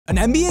An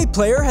NBA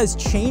player has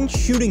changed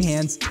shooting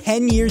hands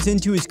 10 years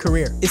into his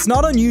career. It's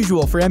not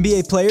unusual for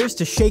NBA players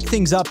to shake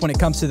things up when it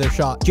comes to their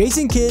shot.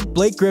 Jason Kidd,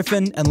 Blake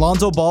Griffin, and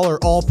Lonzo Ball are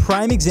all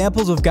prime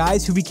examples of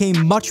guys who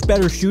became much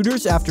better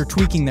shooters after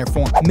tweaking their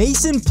form.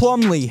 Mason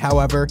Plumlee,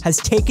 however, has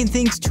taken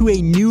things to a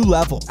new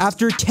level.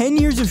 After 10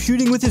 years of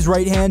shooting with his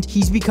right hand,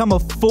 he's become a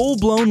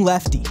full-blown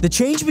lefty. The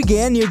change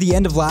began near the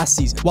end of last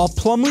season, while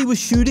Plumlee was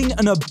shooting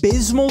an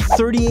abysmal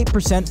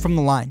 38% from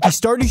the line. He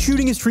started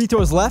shooting his free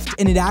throws left,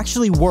 and it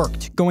actually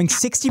worked, going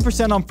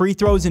 60% on free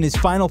throws in his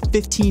final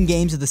 15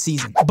 games of the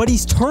season. But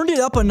he's turned it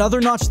up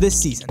another notch this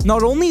season.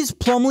 Not only is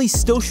Plumlee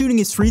still shooting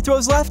his free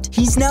throws left,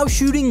 he's now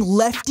shooting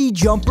lefty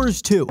jumpers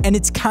too, and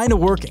it's kind of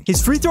working.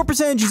 His free throw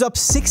percentage is up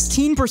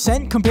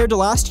 16% compared to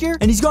last year,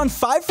 and he's gone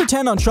 5 for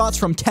 10 on shots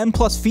from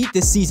 10+ feet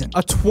this season,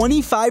 a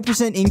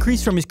 25%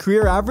 increase from his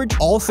career average,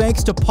 all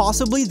thanks to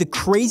possibly the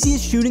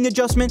craziest shooting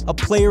adjustment a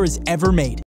player has ever made.